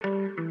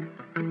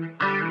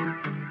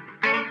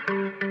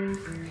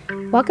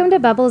Welcome to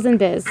Bubbles and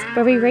Biz,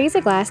 where we raise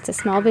a glass to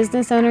small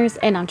business owners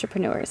and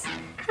entrepreneurs.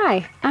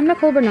 Hi, I'm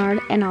Nicole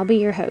Bernard, and I'll be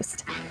your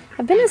host.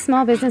 I've been a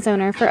small business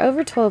owner for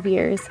over 12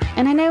 years,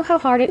 and I know how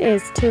hard it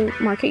is to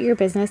market your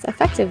business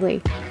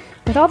effectively.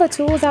 With all the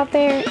tools out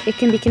there, it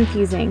can be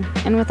confusing,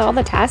 and with all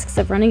the tasks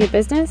of running a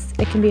business,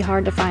 it can be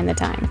hard to find the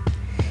time.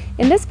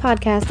 In this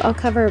podcast, I'll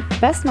cover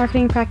best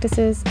marketing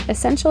practices,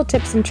 essential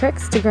tips and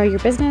tricks to grow your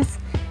business,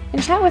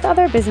 and chat with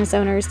other business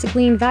owners to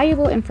glean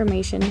valuable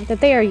information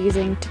that they are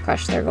using to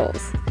crush their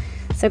goals.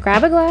 So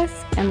grab a glass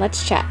and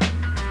let's chat.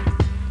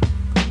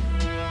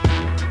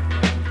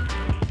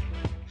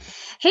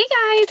 Hey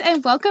guys,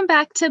 and welcome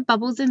back to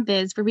Bubbles and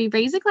Biz, where we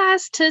raise a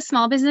glass to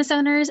small business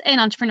owners and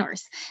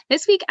entrepreneurs.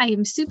 This week, I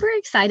am super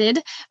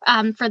excited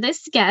for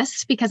this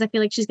guest because I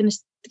feel like she's going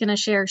to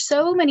share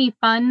so many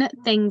fun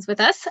things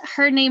with us.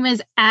 Her name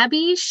is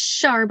Abby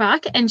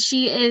Sharbach, and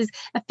she is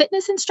a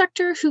fitness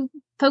instructor who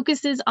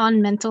focuses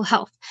on mental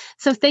health.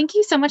 So thank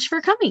you so much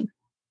for coming.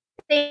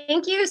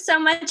 Thank you so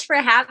much for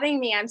having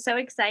me. I'm so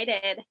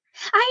excited.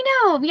 I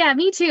know. Yeah,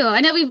 me too.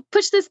 I know we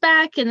pushed this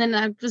back and then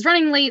I was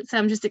running late, so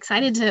I'm just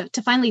excited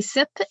to finally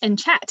sip and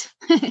chat.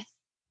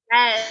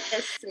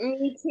 Yes,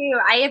 me too.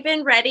 I have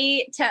been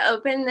ready to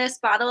open this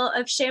bottle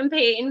of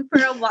champagne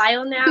for a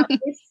while now.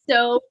 It's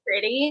so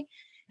pretty.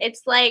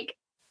 It's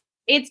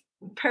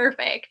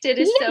perfect. It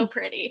is so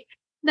pretty.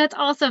 That's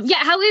awesome.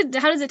 Yeah, how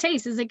does it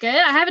taste? Is it good?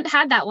 I haven't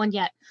had that one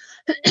yet.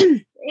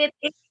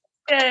 It's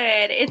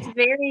good. It's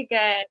very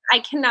good. I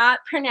cannot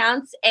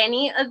pronounce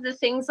any of the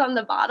things on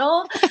the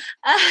bottle.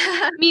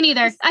 Me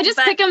neither. I just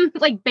pick them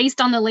like based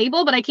on the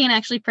label, but I can't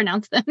actually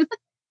pronounce them.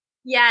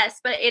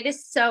 Yes, but it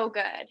is so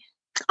good.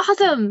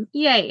 Awesome.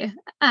 Yay.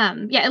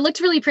 Yeah, it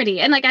looked really pretty.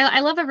 And like I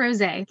love a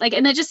rosé. Like,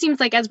 and it just seems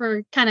like as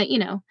we're kind of,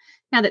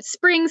 now that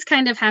spring's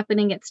kind of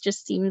happening, it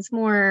just seems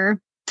more,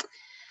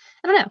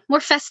 I don't know, more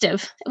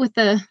festive with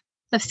the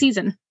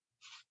season.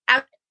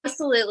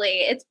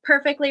 Absolutely. It's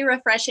perfectly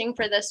refreshing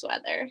for this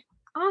weather.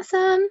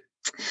 Awesome.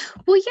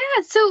 Well,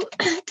 yeah. So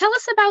tell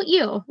us about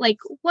you, like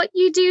what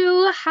you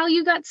do, how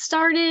you got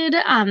started,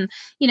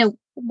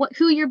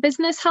 who your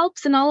business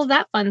helps and all of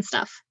that fun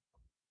stuff.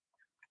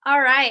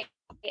 All right.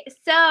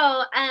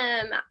 So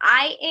I'm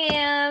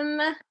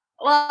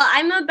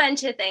a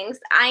bunch of things.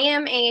 I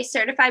am a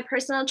certified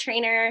personal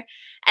trainer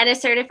and a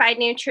certified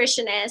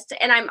nutritionist,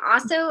 and I'm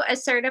also a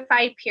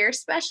certified peer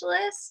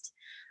specialist.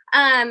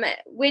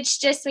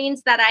 Which just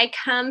means that I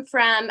come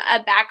from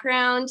a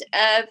background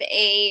of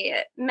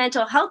a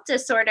mental health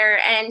disorder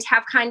and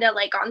have kind of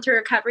like gone through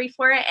recovery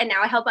for it. And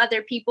now I help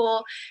other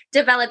people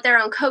develop their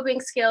own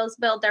coping skills,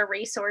 build their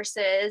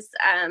resources,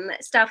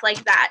 stuff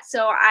like that.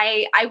 So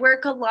I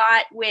work a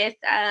lot with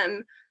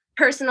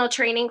personal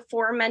training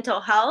for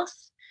mental health.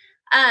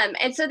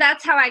 And so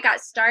that's how I got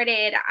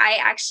started. I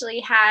actually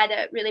had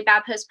a really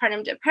bad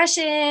postpartum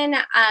depression.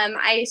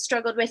 I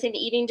struggled with an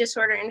eating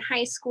disorder in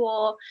high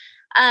school.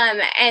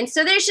 And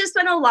so there's just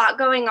been a lot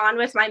going on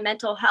with my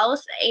mental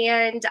health,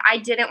 and I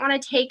didn't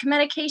want to take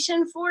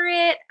medication for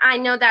it. I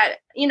know that,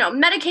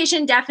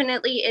 medication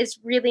definitely is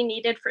really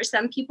needed for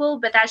some people,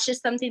 but that's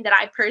just something that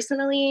I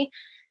personally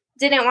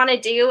didn't want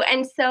to do.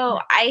 And so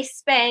I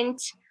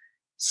spent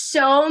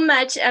so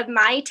much of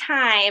my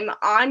time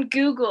on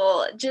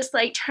Google, just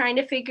like trying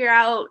to figure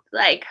out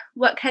like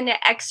what kind of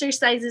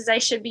exercises I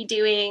should be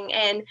doing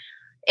and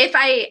if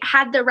I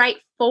had the right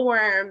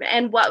form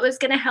and what was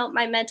going to help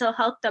my mental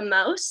health the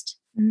most.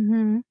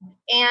 Mm-hmm.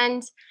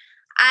 And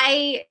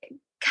I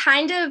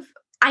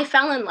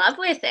fell in love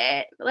with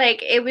it.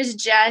 Like it was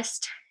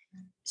just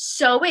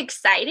so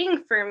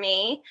exciting for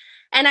me.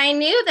 And I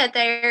knew that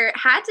there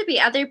had to be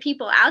other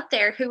people out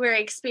there who were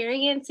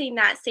experiencing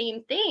that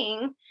same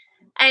thing.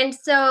 And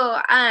so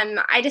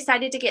I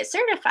decided to get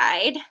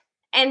certified.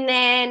 And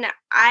then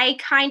I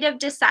kind of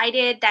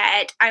decided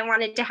that I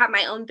wanted to have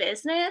my own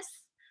business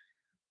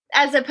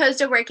as opposed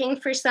to working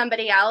for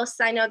somebody else.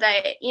 I know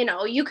that,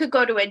 you could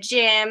go to a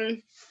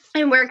gym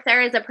and work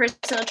there as a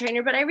personal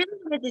trainer, but I really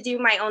wanted to do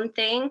my own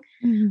thing.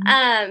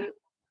 Mm-hmm.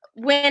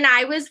 When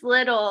I was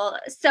little,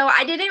 so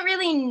I didn't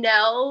really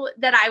know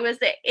that I was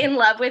in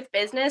love with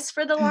business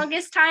for the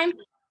longest time.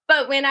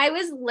 But when I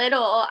was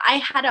little, I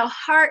had a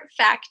heart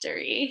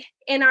factory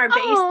in our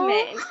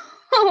basement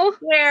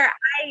where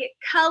I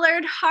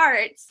colored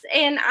hearts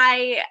and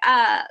I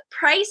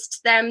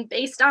priced them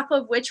based off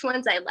of which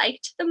ones I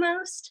liked the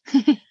most.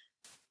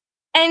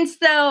 And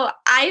so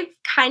I've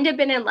kind of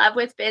been in love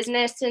with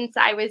business since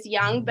I was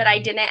young, but I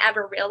didn't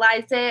ever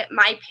realize it.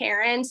 My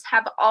parents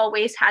have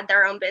always had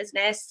their own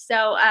business.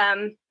 So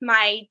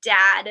my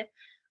dad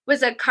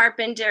was a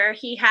carpenter.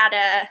 He had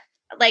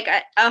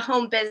a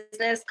home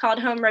business called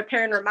Home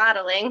Repair and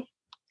Remodeling.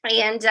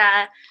 And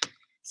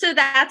so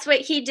that's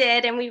what he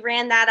did. And we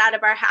ran that out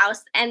of our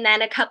house. And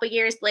then a couple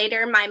years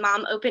later, my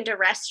mom opened a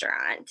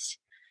restaurant.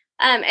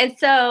 And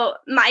so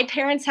my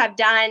parents have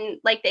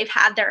they've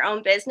had their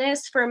own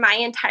business for my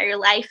entire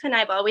life. And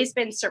I've always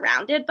been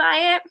surrounded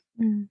by it.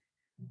 Mm.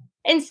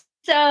 And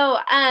So,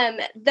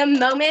 the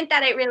moment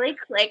that it really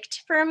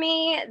clicked for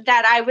me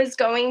that I was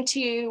going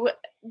to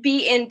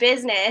be in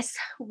business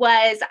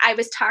was I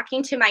was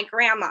talking to my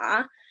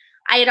grandma.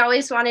 I had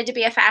always wanted to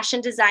be a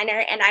fashion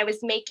designer and I was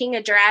making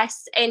a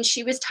dress and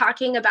she was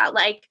talking about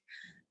like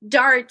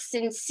darts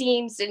and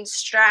seams and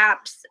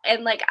straps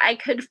and like I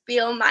could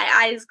feel my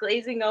eyes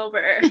glazing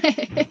over.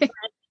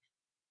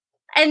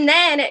 And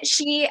then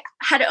she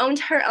had owned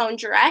her own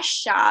dress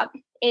shop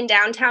in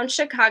downtown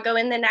Chicago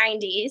in the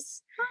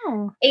 90s.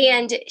 Oh.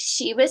 And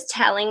she was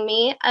telling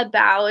me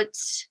about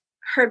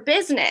her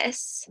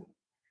business.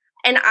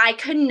 And I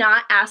could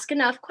not ask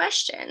enough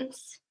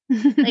questions.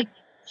 Like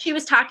she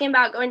was talking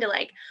about going to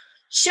like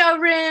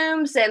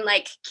showrooms and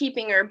like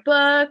keeping her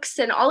books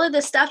and all of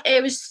this stuff.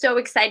 It was so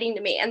exciting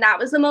to me. And that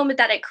was the moment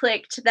that it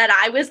clicked that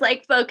I was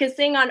like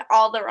focusing on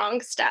all the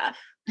wrong stuff.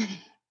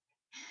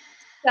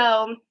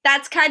 So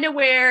that's kind of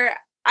where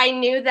I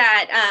knew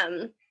that,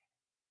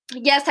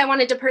 yes, I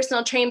wanted to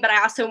personal train, but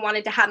I also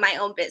wanted to have my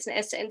own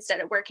business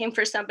instead of working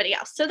for somebody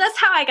else. So that's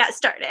how I got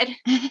started.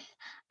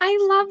 I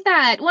love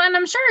that. Well, and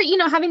I'm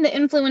sure, having the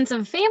influence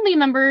of family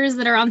members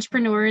that are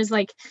entrepreneurs,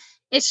 like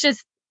it's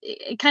just,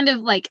 it kind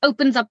of like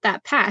opens up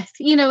that path.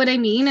 You know what I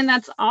mean? And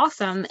that's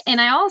awesome. And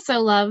I also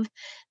love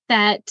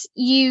that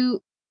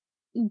you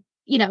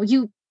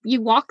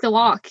walk the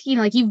walk,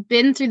 like you've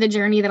been through the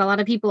journey that a lot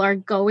of people are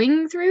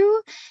going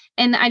through.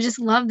 And I just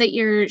love that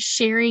you're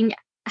sharing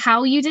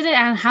how you did it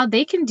and how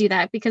they can do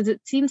that, because it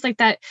seems like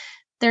that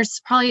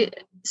there's probably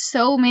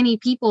so many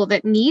people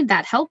that need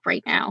that help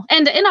right now.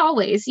 And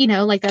always,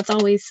 like that's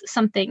always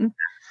something.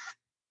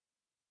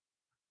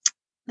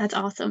 That's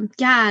awesome.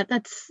 Yeah,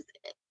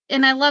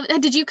 and I love,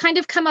 did you kind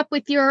of come up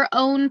with your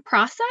own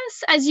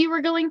process as you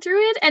were going through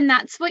it? And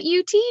that's what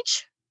you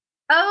teach?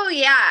 Oh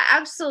yeah,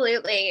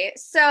 absolutely.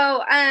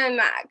 So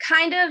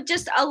kind of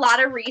just a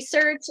lot of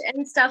research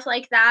and stuff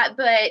like that,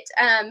 but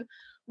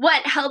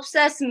what helps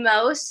us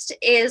most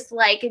is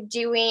like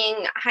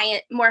doing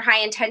more high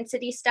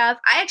intensity stuff.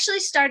 I actually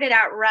started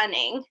out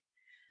running.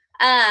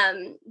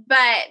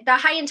 But the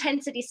high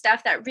intensity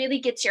stuff that really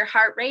gets your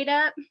heart rate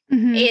up,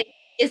 it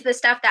is the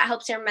stuff that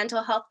helps your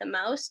mental health the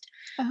most.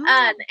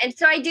 And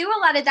so I do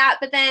a lot of that,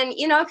 but then,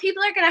 if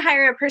people are going to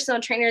hire a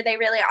personal trainer, they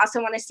really also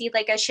want to see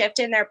like a shift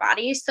in their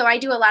body. So I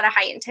do a lot of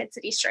high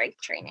intensity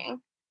strength training.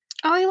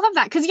 Oh, I love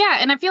that. Cause yeah.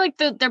 And I feel like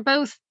they're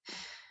both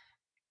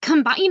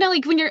combined,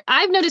 like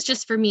I've noticed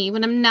just for me,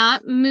 when I'm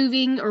not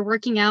moving or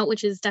working out,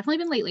 which has definitely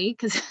been lately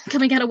because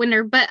coming out of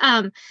winter, but,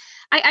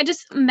 I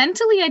just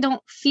mentally, I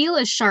don't feel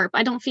as sharp.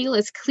 I don't feel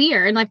as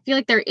clear. And I feel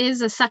like there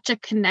is such a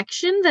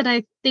connection that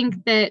I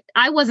think that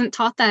I wasn't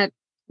taught that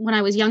when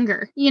I was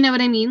younger. You know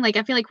what I mean? Like,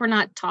 I feel like we're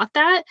not taught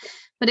that,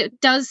 but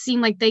it does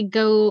seem like they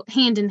go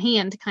hand in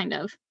hand kind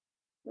of.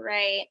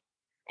 Right.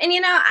 And,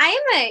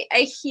 I am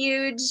a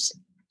huge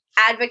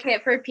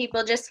advocate for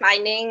people just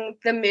finding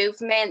the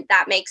movement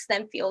that makes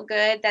them feel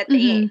good, that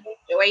they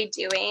enjoy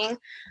doing.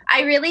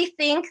 I really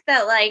think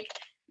that like,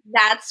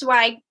 that's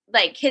why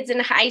like kids in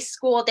high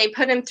school, they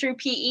put them through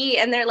PE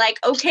and they're like,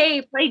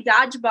 okay, play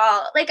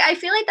dodgeball. Like, I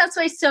feel like that's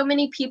why so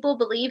many people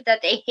believe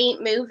that they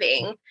hate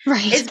moving.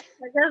 Right. Is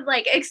because of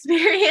like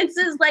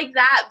experiences like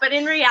that. But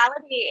in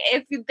reality,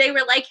 if they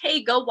were like,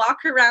 hey, go walk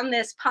around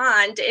this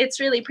pond, it's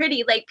really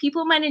pretty. Like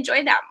people might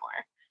enjoy that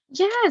more.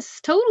 Yes,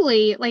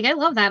 totally. Like, I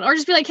love that. Or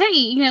just be like,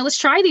 hey, let's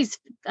try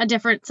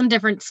some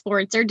different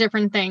sports or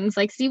different things,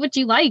 like see what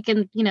you like.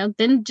 And,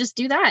 then just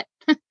do that.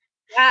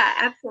 Yeah,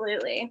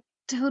 absolutely.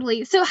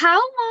 Totally. So how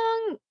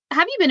long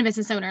have you been a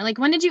business owner? Like,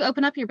 when did you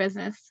open up your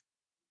business?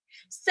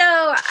 So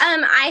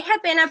I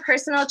have been a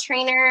personal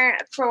trainer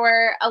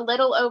for a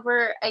little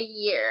over a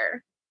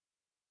year.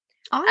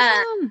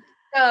 Awesome.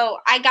 So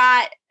I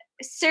got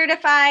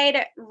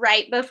certified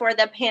right before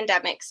the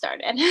pandemic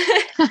started.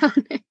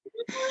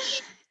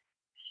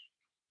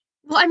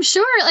 Well, I'm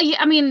sure, like,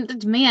 I mean,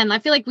 man, I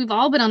feel like we've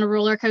all been on a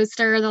roller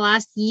coaster the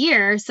last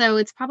year. So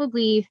it's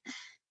probably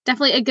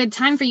definitely a good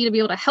time for you to be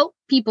able to help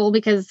people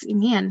because,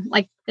 man,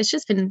 like it's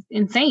just been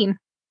insane.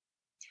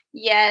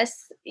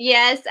 Yes,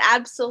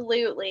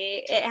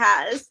 absolutely. It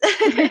has.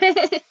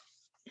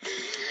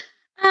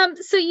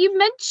 So you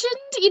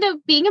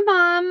mentioned, being a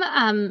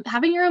mom,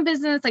 having your own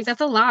business, like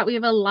that's a lot. We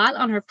have a lot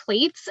on our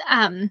plates.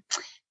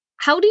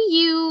 How do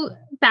you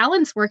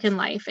balance work and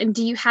life? And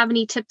do you have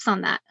any tips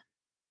on that?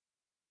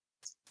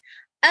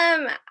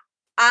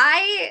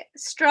 I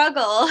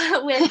struggle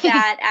with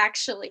that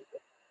actually.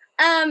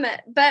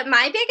 But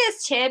my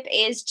biggest tip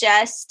is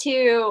just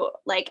to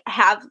like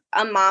have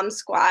a mom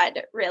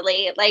squad,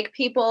 really, like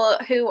people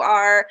who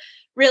are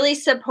really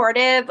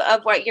supportive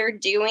of what you're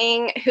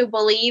doing, who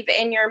believe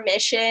in your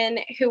mission,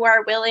 who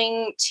are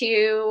willing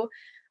to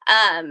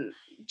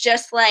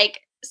just like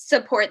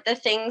support the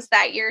things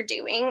that you're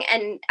doing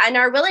and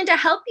are willing to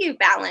help you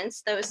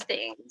balance those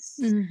things.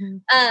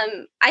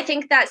 I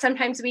think that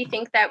sometimes we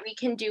think that we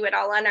can do it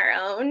all on our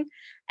own.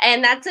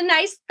 And that's a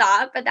nice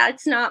thought, but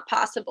that's not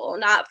possible,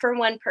 not for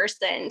one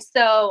person.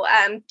 So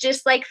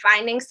just like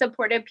finding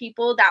supportive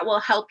people that will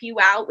help you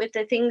out with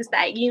the things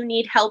that you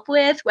need help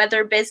with,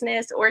 whether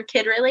business or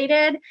kid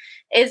related,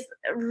 is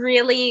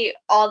really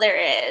all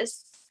there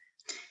is.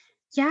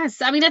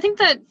 Yes. I mean, I think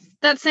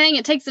that saying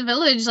it takes a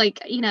village,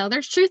 like,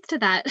 there's truth to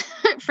that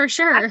for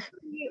sure.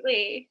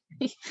 Absolutely.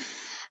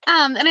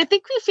 And I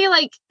think we feel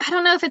like, I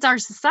don't know if it's our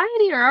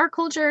society or our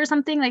culture or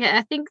something, like,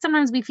 I think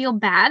sometimes we feel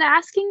bad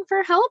asking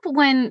for help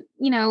when,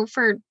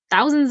 for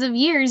thousands of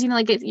years,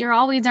 like you're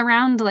always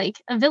around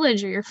like a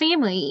village or your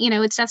family,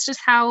 that's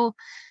just how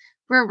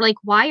we're like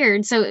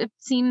wired. So it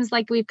seems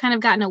like we've kind of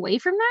gotten away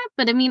from that.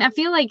 But I mean, I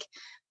feel like,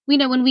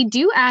 when we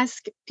do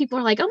ask, people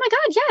are like, oh my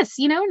God, yes,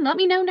 let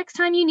me know next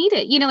time you need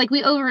it. Like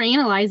we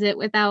overanalyze it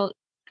without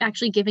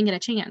actually giving it a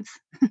chance.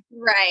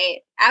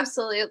 Right.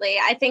 Absolutely.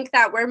 I think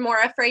that we're more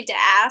afraid to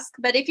ask.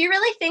 But if you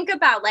really think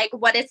about like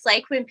what it's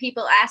like when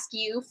people ask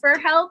you for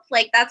help,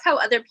 like that's how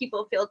other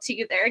people feel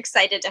too. They're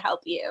excited to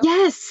help you.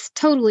 Yes,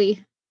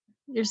 totally.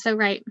 You're so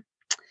right.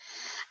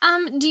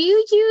 Do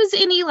you use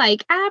any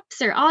like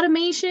apps or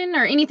automation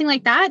or anything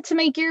like that to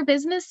make your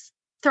business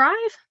thrive?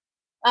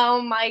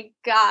 Oh my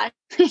gosh.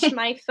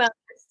 My phone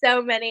has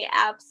so many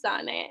apps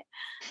on it.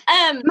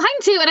 Mine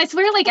too. And I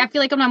swear, like, I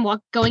feel like when I'm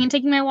going and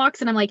taking my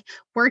walks and I'm like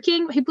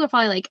working, people are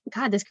probably like,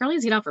 God, this girl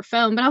needs to get off her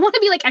phone. But I want to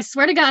be like, I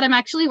swear to God, I'm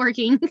actually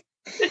working.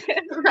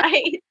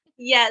 Right.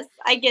 Yes,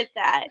 I get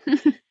that.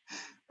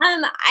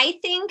 I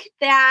think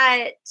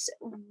that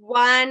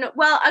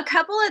a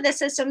couple of the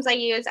systems I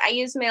use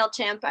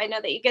MailChimp. I know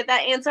that you get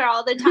that answer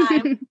all the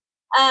time.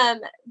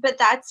 But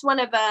that's one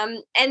of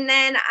them. And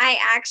then I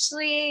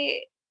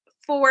actually,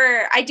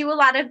 I do a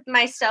lot of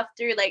my stuff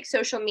through like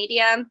social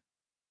media.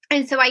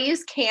 And so I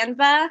use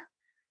Canva.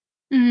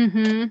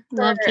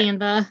 Love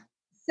Canva.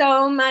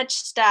 So much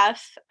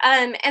stuff.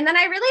 And then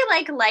I really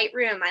like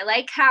Lightroom. I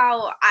like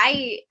how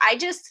I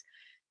just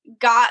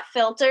got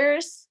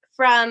filters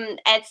from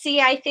Etsy,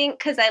 I think,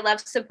 because I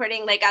love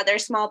supporting like other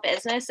small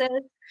businesses.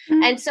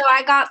 Mm-hmm. And so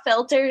I got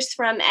filters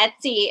from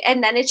Etsy,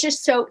 and then it's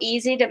just so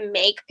easy to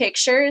make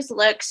pictures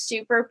look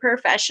super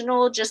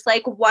professional, just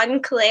like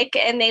one click,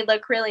 and they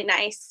look really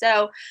nice.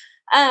 So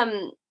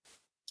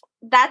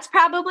that's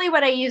probably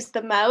what I use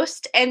the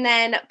most. And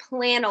then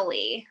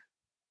Planoly.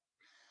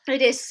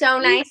 It is so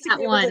nice. That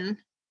one.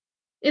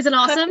 Is it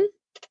awesome?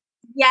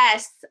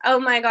 Yes. Oh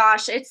my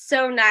gosh. It's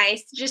so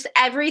nice. Just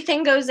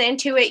everything goes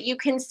into it. You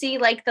can see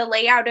like the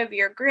layout of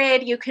your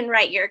grid. You can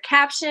write your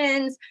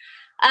captions.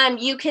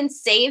 You can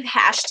save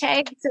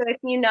hashtags. So if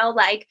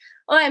like,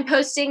 oh, I'm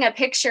posting a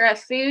picture of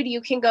food,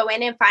 you can go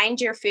in and find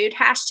your food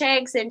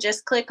hashtags and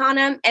just click on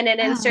them, and it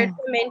inserts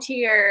them into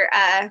your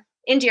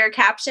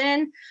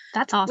caption.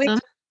 That's awesome.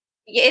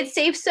 It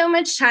saves so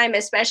much time,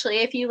 especially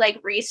if you like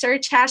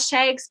research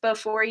hashtags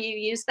before you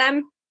use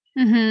them.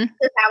 Mm-hmm.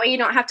 So that way you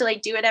don't have to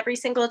like do it every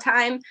single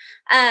time.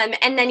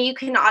 And then you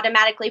can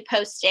automatically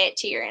post it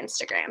to your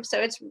Instagram. So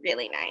it's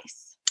really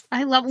nice.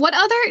 I love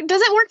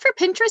does it work for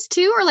Pinterest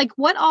too? Or like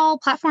what all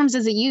platforms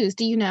does it use?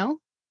 Do you know?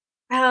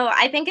 Oh,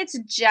 I think it's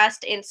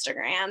just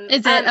Instagram.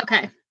 Is it?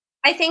 Okay.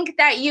 I think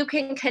that you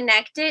can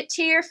connect it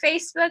to your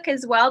Facebook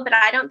as well, but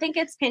I don't think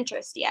it's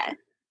Pinterest yet.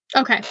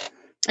 Okay.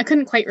 I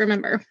couldn't quite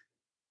remember.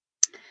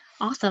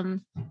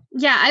 Awesome.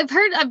 Yeah, I've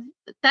heard of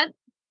that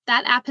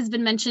app has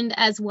been mentioned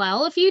as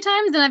well a few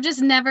times, and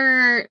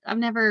I've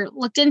never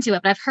looked into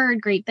it, but I've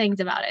heard great things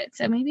about it.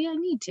 So maybe I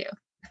need to.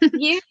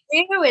 You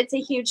do. It's a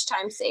huge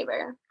time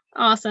saver.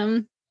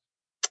 Awesome.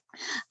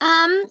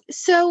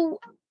 So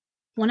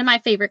one of my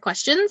favorite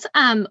questions,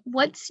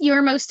 what's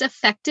your most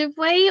effective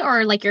way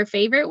or like your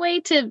favorite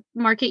way to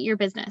market your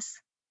business?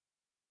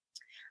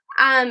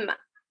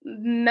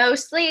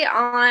 Mostly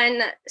on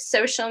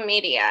social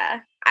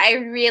media. I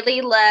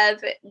really love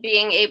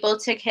being able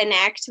to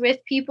connect with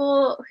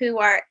people who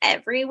are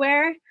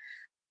everywhere.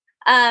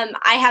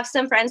 I have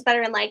some friends that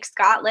are in like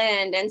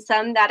Scotland and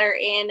some that are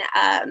in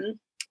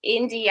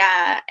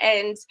India,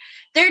 and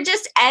they're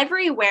just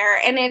everywhere.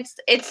 And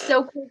it's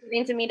so cool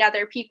getting to meet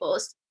other people.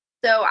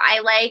 So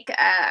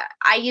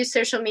I use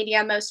social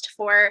media most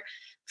for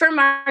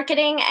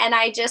marketing, and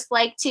I just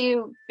like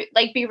to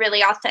like be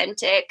really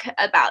authentic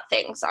about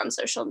things on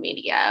social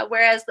media.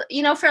 Whereas,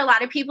 for a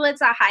lot of people, it's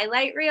a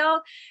highlight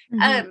reel.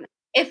 Mm-hmm.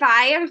 If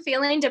I am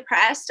feeling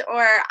depressed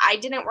or I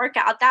didn't work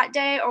out that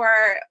day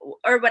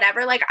or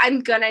whatever, like I'm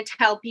gonna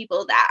tell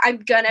people that. I'm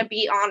gonna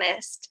be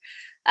honest,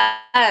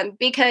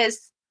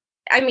 because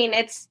I mean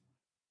it's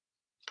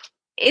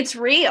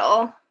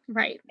real,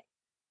 right?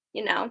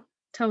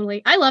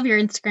 Totally. I love your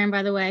Instagram,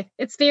 by the way.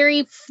 It's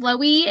very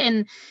flowy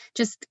and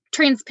just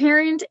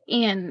transparent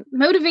and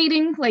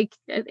motivating. Like,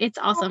 it's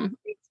awesome.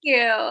 Thank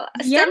you.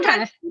 Yeah.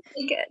 Sometimes I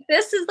think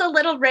this is a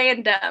little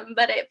random,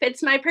 but it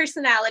fits my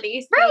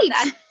personality. So right.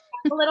 That's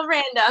a little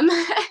random.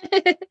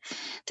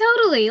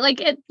 Totally. Like,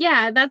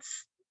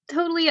 that's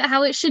totally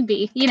how it should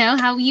be.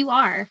 How you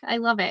are. I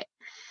love it.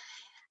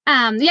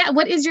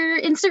 What is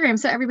your Instagram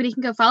so everybody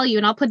can go follow you?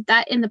 And I'll put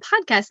that in the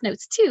podcast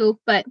notes too,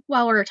 but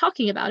while we're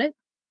talking about it.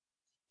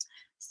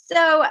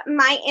 So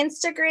my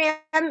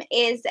Instagram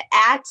is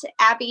at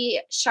Abby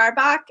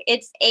Scharbach.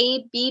 It's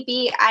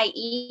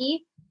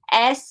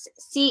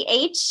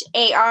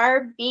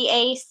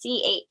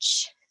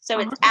ABBIESCHARBACH. So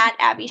it's at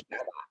Abby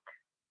Scharbach.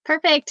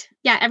 Perfect.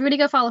 Yeah, everybody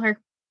go follow her.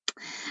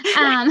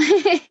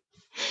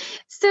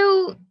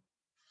 So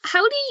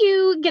how do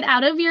you get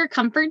out of your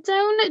comfort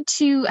zone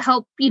to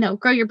help,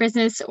 grow your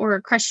business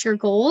or crush your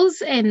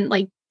goals? And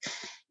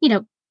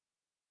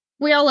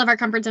we all love our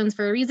comfort zones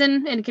for a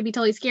reason, and it can be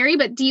totally scary,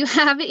 but do you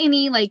have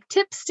any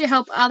tips to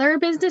help other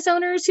business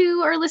owners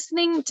who are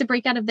listening to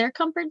break out of their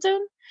comfort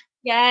zone?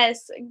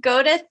 Yes,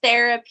 go to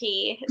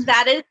therapy.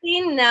 That is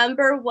the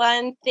number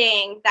one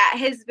thing that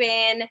has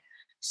been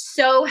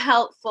so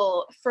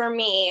helpful for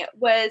me,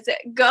 was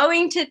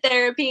going to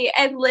therapy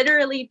and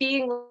literally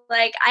being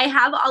like, I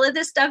have all of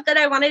this stuff that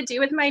I want to do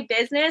with my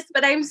business,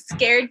 but I'm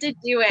scared to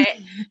do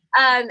it.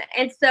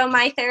 And so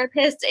my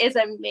therapist is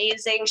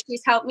amazing.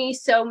 She's helped me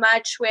so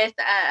much with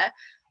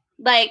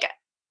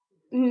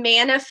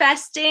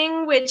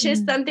manifesting, which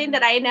is something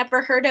that I had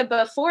never heard of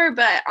before,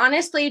 but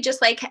honestly,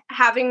 just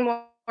having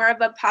more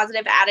of a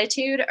positive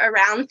attitude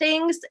around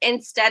things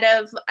instead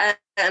of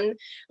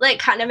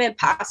kind of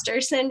imposter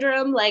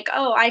syndrome,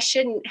 oh, I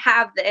shouldn't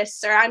have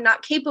this, or I'm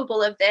not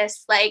capable of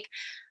this. So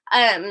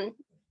I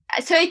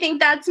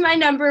think that's my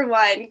number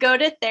one, go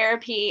to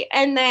therapy.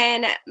 And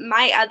then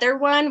my other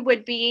one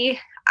would be,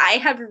 I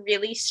have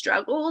really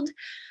struggled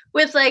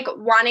with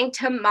wanting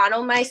to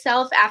model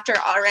myself after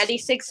already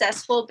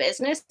successful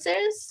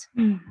businesses.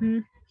 Mm-hmm.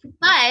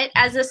 But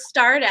as a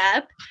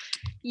startup,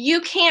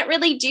 you can't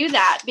really do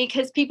that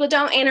because people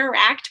don't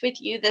interact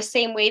with you the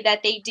same way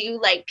that they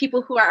do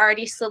people who are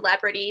already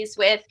celebrities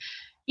with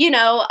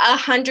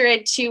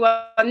 100 to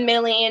 1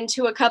 million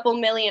to a couple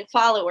million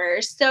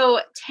followers.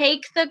 So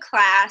take the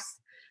class,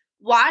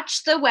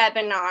 watch the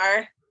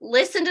webinar,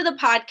 listen to the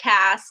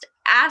podcast,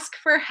 ask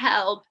for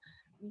help,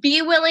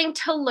 be willing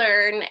to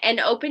learn, and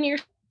open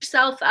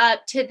yourself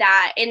up to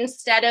that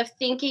instead of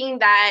thinking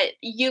that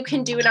you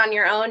can do it on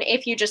your own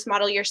if you just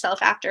model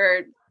yourself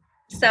after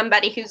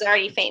somebody who's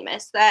already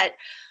famous. That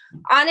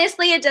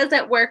honestly, it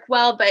doesn't work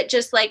well, but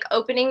just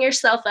opening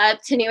yourself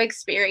up to new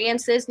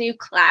experiences, new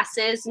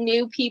classes,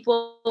 new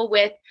people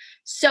with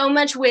so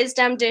much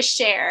wisdom to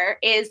share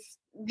is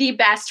the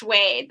best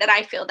way that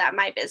I feel that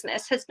my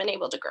business has been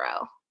able to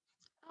grow.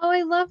 Oh,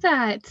 I love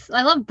that.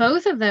 I love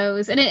both of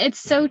those. And it's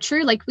so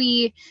true.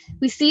 We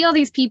see all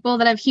these people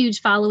that have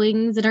huge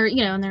followings that are,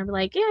 and they're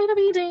like, yeah, I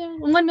made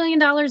 $1 million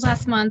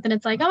last month. And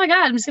it's like, oh my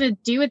God, I'm just going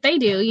to do what they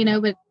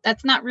do, but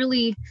that's not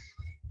really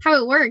how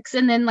it works.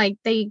 And then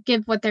they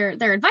give what their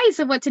advice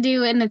of what to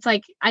do. And it's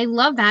I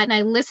love that. And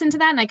I listen to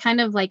that and I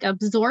kind of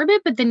absorb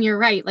it. But then you're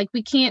right.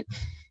 We can't,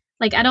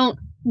 I don't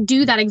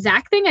do that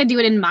exact thing. I do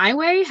it in my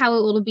way, how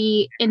it will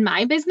be in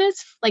my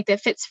business,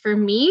 that fits for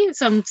me.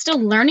 So I'm still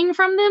learning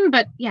from them,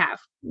 but yeah,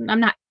 I'm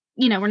not,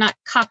 we're not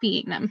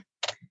copying them.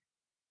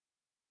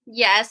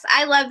 Yes,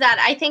 I love that.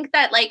 I think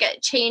that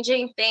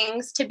changing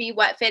things to be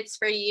what fits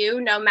for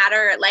you, no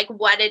matter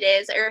what it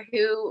is or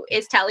who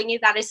is telling you,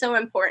 that is so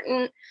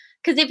important.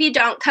 Because if you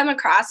don't come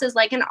across as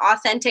an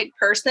authentic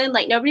person,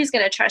 nobody's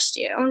going to trust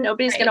you.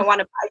 Nobody's going to want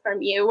to buy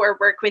from you or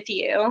work with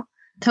you.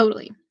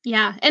 Totally.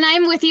 Yeah. And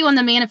I'm with you on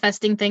the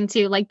manifesting thing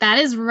too. That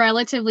is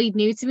relatively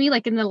new to me.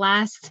 In the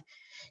last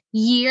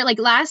year,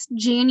 last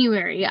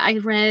January, I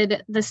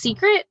read The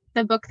Secret,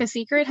 the book, The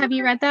Secret. Have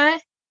you read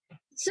that?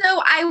 So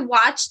I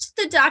watched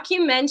the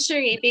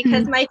documentary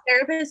because my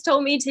therapist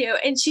told me to,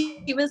 and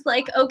she was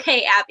like,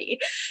 okay, Abby,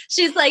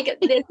 she's like,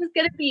 this is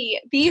going to be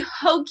the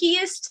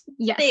hokiest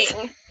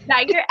thing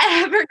that you're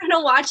ever going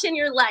to watch in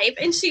your life.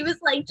 And she was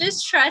like,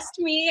 just trust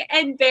me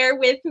and bear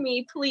with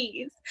me,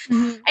 please.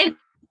 Mm-hmm. And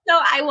so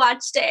I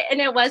watched it,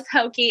 and it was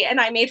hokey, and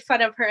I made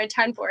fun of her a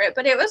ton for it,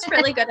 but it was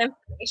really good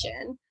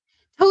information.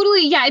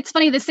 Totally. Yeah. It's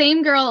funny. The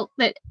same girl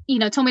that,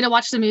 told me to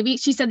watch the movie,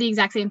 she said the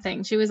exact same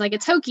thing. She was like,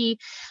 it's hokey.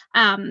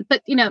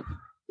 But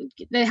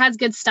it has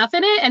good stuff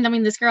in it. And I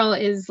mean, this girl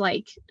is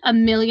a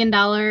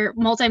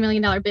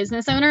multi-million-dollar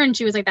business owner. And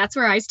she was like, that's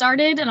where I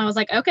started. And I was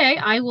like, okay,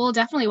 I will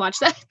definitely watch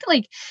that.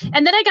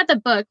 And then I got the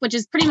book, which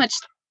is pretty much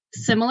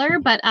similar,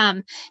 but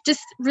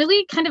just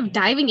really kind of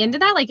diving into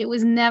that. It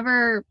was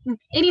never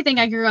anything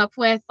I grew up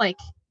with.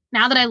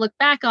 Now that I look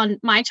back on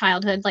my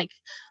childhood,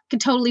 could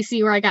totally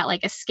see where I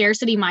got a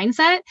scarcity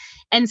mindset.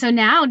 And so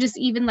now just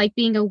even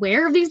being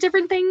aware of these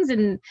different things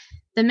and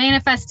the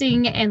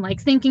manifesting and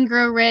Think and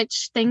Grow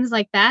Rich, things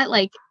like that,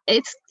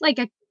 it's a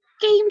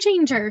game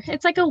changer.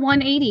 It's a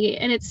 180,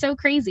 and it's so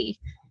crazy.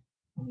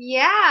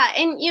 Yeah.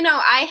 And,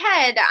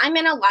 I'm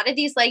in a lot of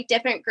these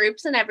different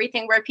groups and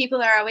everything where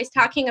people are always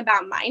talking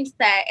about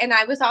mindset. And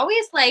I was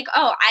always like,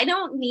 oh, I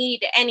don't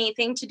need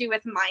anything to do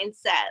with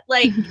mindset.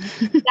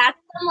 That's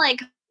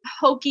some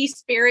hokey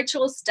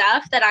spiritual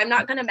stuff that I'm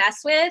not going to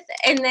mess with.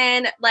 And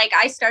then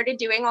I started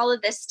doing all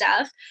of this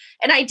stuff,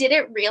 and I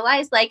didn't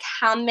realize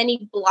how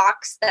many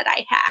blocks that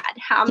I had,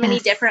 how many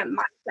different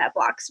mindset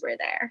blocks were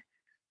there.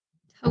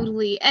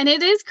 Totally. And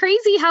it is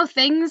crazy how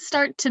things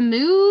start to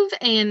move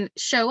and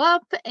show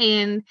up,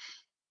 and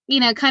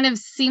kind of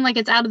seem like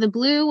it's out of the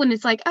blue when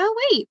it's like, oh,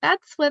 wait,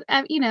 that's what,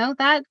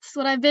 that's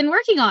what I've been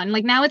working on.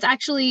 Like now it's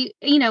actually,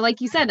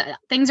 like you said,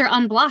 things are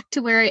unblocked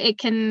to where it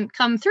can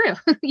come through,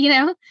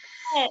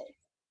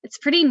 It's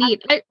pretty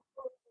neat.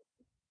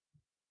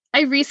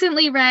 I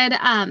recently read,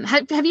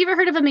 have you ever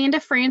heard of Amanda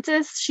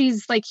Francis?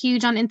 She's like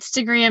huge on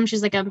Instagram.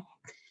 She's like a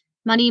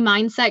money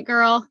mindset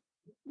girl.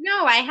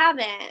 No, I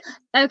haven't.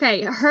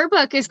 Okay. Her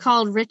book is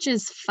called Rich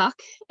as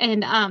Fuck.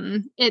 And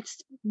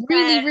it's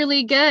really,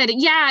 really good.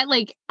 Yeah,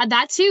 like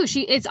that too.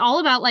 It's all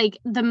about like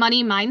the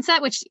money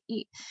mindset, which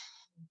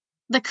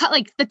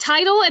the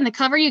title and the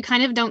cover, you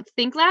kind of don't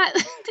think that,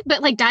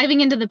 but like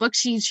diving into the book,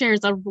 she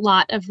shares a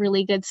lot of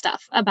really good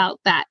stuff about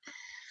that.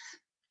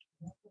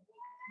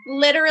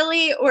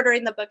 Literally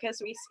ordering the book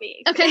as we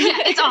speak. Okay, yeah,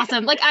 it's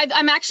awesome. Like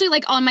I'm actually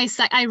like on my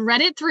I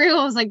read it through.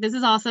 I was like, this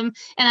is awesome,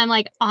 and I'm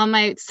like on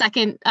my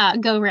second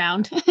go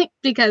round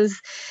because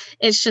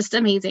it's just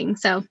amazing.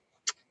 So,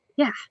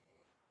 yeah.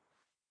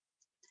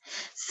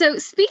 So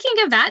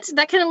speaking of that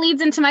kind of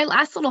leads into my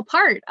last little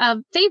part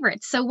of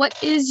favorites. So,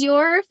 what is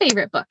your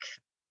favorite book?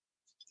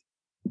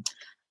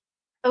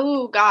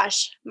 Oh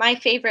gosh, my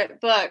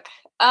favorite book.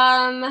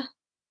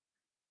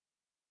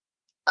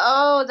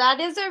 Oh, that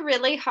is a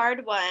really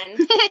hard one.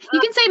 You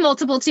can say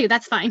multiple too.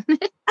 That's fine.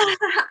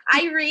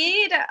 I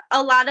read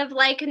a lot of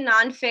like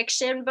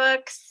nonfiction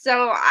books.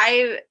 So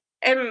I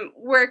am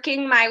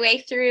working my way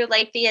through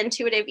like the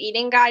Intuitive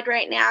Eating Guide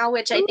right now,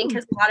 which I think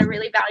has a lot of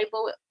really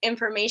valuable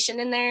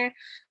information in there.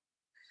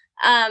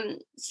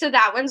 So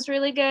that one's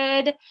really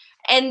good.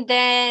 And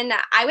then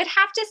I would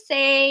have to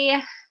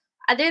say,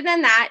 other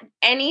than that,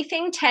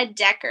 anything Ted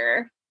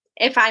Dekker,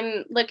 if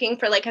I'm looking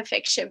for like a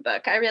fiction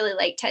book, I really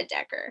like Ted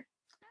Dekker.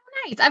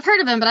 Nice. I've heard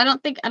of him, but I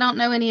don't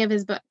know any of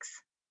his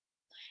books.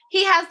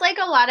 He has like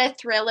a lot of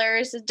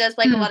thrillers. It does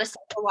like a lot of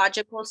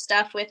psychological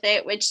stuff with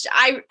it, which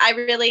I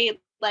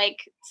really like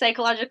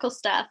psychological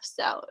stuff.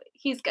 So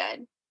he's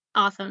good.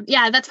 Awesome.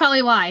 Yeah, that's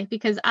probably why,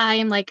 because I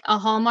am like a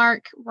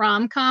Hallmark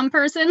rom-com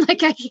person.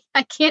 Like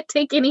I can't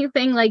take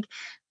anything like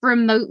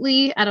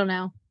remotely. I don't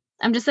know.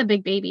 I'm just a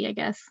big baby, I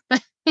guess. I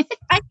think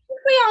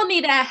we all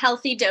need a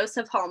healthy dose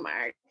of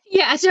Hallmark.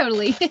 Yeah,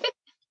 totally.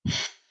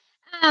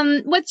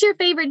 What's your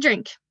favorite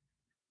drink?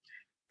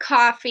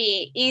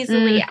 Coffee,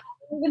 easily. I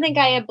don't even think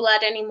I have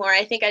blood anymore.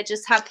 I think I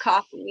just have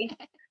coffee.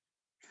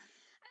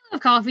 I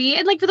love coffee.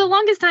 And like for the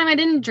longest time, I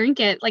didn't drink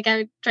it. Like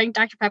I drank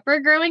Dr. Pepper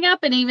growing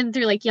up and even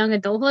through like young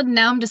adulthood. And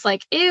now I'm just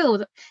like,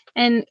 ew.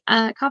 And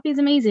coffee is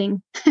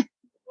amazing.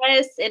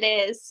 Yes, it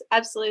is.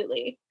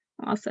 Absolutely.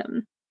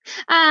 Awesome.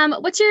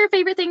 What's your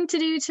favorite thing to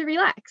do to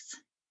relax?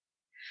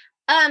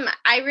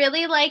 I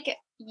really like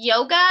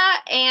yoga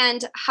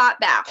and hot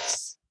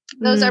baths.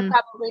 Those are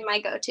probably my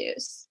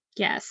go-tos.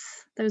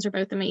 Yes, those are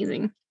both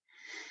amazing.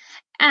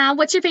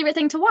 What's your favorite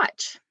thing to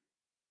watch?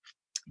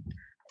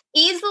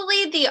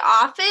 Easily The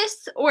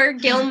Office or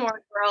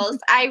Gilmore Girls.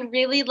 I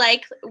really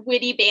like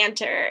witty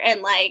banter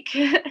and like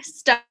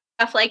stuff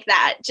like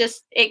that.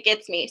 Just, it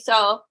gets me.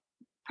 So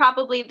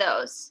probably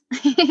those.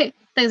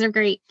 Those are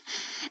great.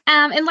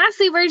 And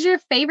lastly, where's your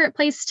favorite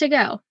place to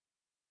go?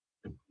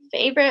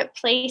 Favorite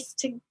place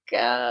to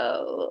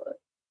go?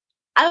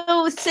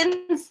 Oh,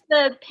 since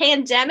the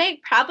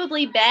pandemic,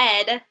 probably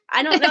bed.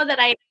 I don't know that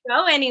I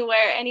go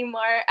anywhere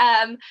anymore.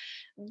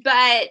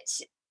 But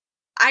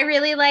I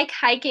really like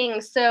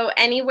hiking. So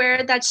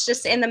anywhere that's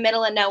just in the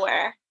middle of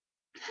nowhere.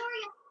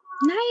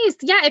 Nice.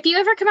 Yeah. If you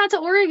ever come out to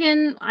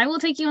Oregon, I will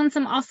take you on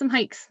some awesome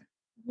hikes.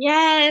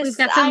 Yes. We've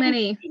got so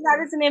many.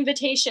 That is an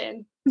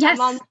invitation. Yes.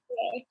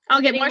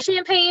 I'll get more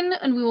champagne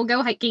and we will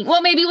go hiking.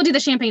 Well, maybe we'll do the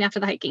champagne after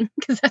the hiking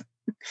because that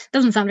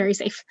doesn't sound very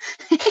safe.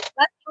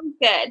 That sounds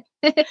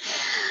good.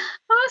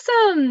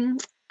 Awesome.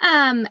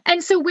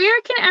 And so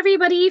where can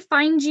everybody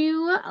find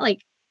you?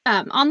 Like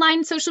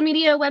online, social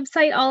media,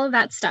 website, all of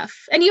that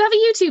stuff. And you have a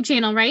YouTube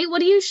channel, right? What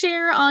do you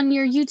share on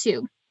your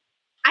YouTube?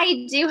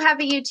 I do have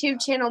a YouTube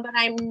channel, but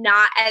I'm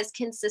not as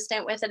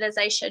consistent with it as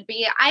I should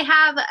be. I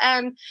have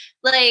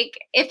like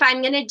if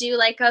I'm going to do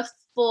like a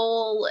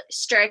full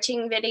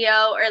stretching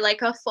video or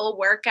like a full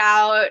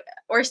workout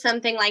or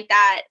something like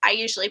that, I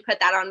usually put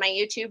that on my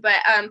YouTube. But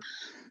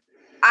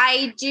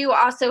I do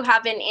also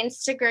have an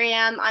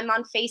Instagram. I'm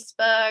on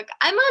Facebook.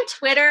 I'm on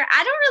Twitter.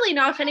 I don't really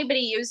know if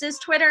anybody uses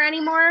Twitter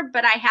anymore,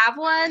 but I have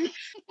one.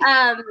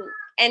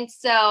 And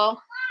so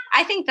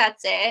I think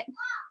that's it.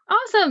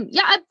 Awesome.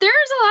 Yeah, there's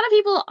a lot of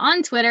people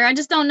on Twitter. I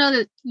just don't know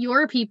that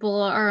your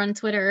people are on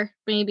Twitter,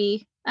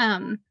 maybe. I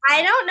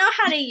don't know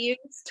how to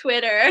use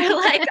Twitter.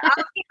 Like,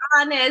 I'll be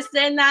honest,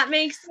 and that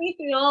makes me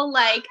feel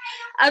like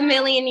a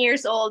million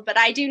years old, but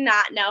I do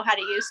not know how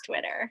to use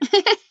Twitter. Well,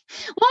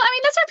 I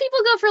mean, that's where people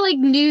go for like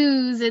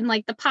news and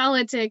like the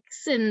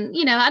politics and,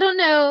 I don't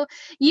know.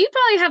 You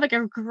probably have like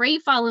a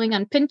great following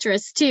on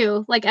Pinterest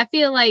too. Like, I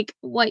feel like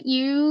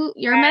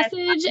your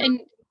message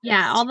and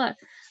all the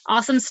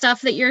awesome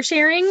stuff that you're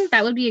sharing,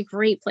 that would be a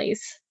great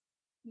place.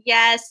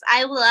 Yes,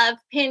 I love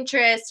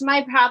Pinterest.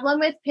 My problem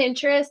with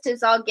Pinterest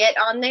is I'll get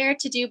on there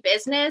to do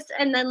business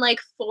and then like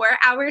 4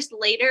 hours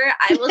later,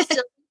 I will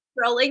still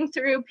be scrolling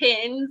through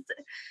pins.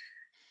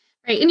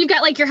 Right. And you've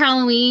got like your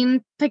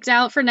Halloween picked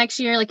out for next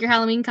year, like your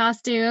Halloween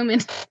costume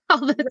and all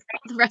the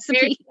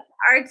recipes. There's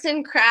arts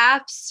and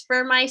crafts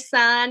for my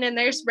son, and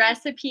there's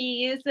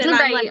recipes. And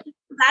I'm like,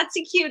 that's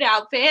a cute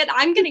outfit.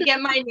 I'm going to get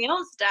my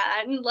nails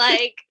done.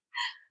 Like,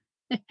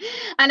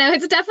 I know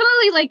it's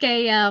definitely like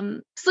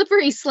a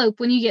slippery slope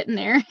when you get in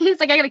there.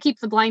 It's like, I got to keep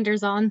the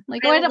blinders on.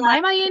 Like, why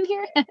am I in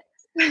here?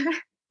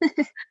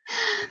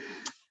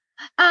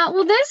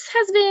 Well, this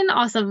has been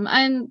awesome.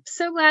 I'm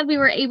so glad we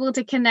were able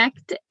to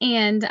connect.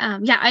 And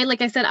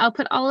like I said, I'll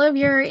put all of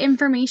your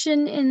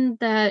information in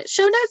the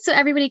show notes so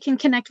everybody can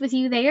connect with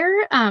you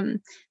there.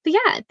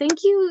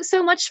 Thank you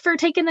so much for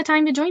taking the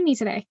time to join me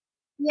today.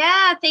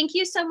 Yeah, thank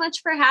you so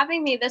much for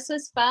having me. This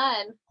was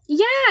fun.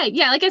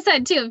 Yeah, like I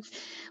said, too.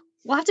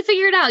 We'll have to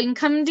figure it out. You can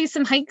come do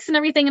some hikes and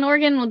everything in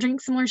Oregon. We'll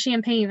drink some more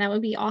champagne. That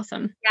would be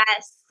awesome.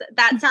 Yes,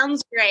 that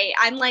sounds great.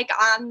 I'm like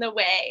on the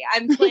way.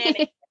 I'm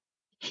planning.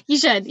 You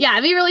should. Yeah,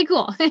 it'd be really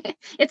cool.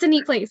 It's a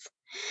neat place.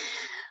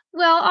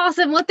 Well,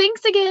 awesome. Well,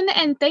 thanks again.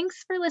 And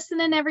thanks for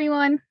listening,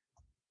 everyone.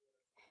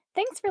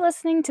 Thanks for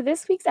listening to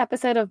this week's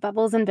episode of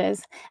Bubbles and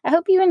Biz. I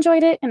hope you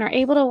enjoyed it and are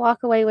able to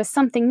walk away with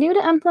something new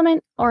to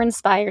implement or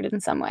inspired in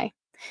some way.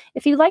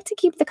 If you'd like to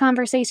keep the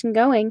conversation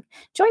going,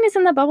 join us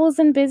in the Bubbles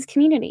and Biz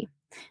community.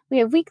 We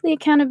have weekly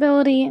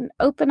accountability, an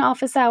open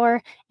office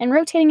hour, and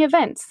rotating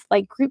events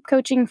like group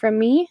coaching from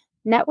me,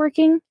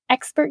 networking,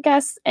 expert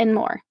guests, and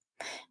more.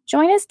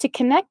 Join us to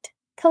connect,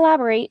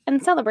 collaborate,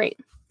 and celebrate.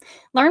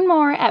 Learn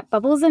more at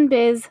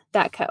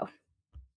bubblesandbiz.co.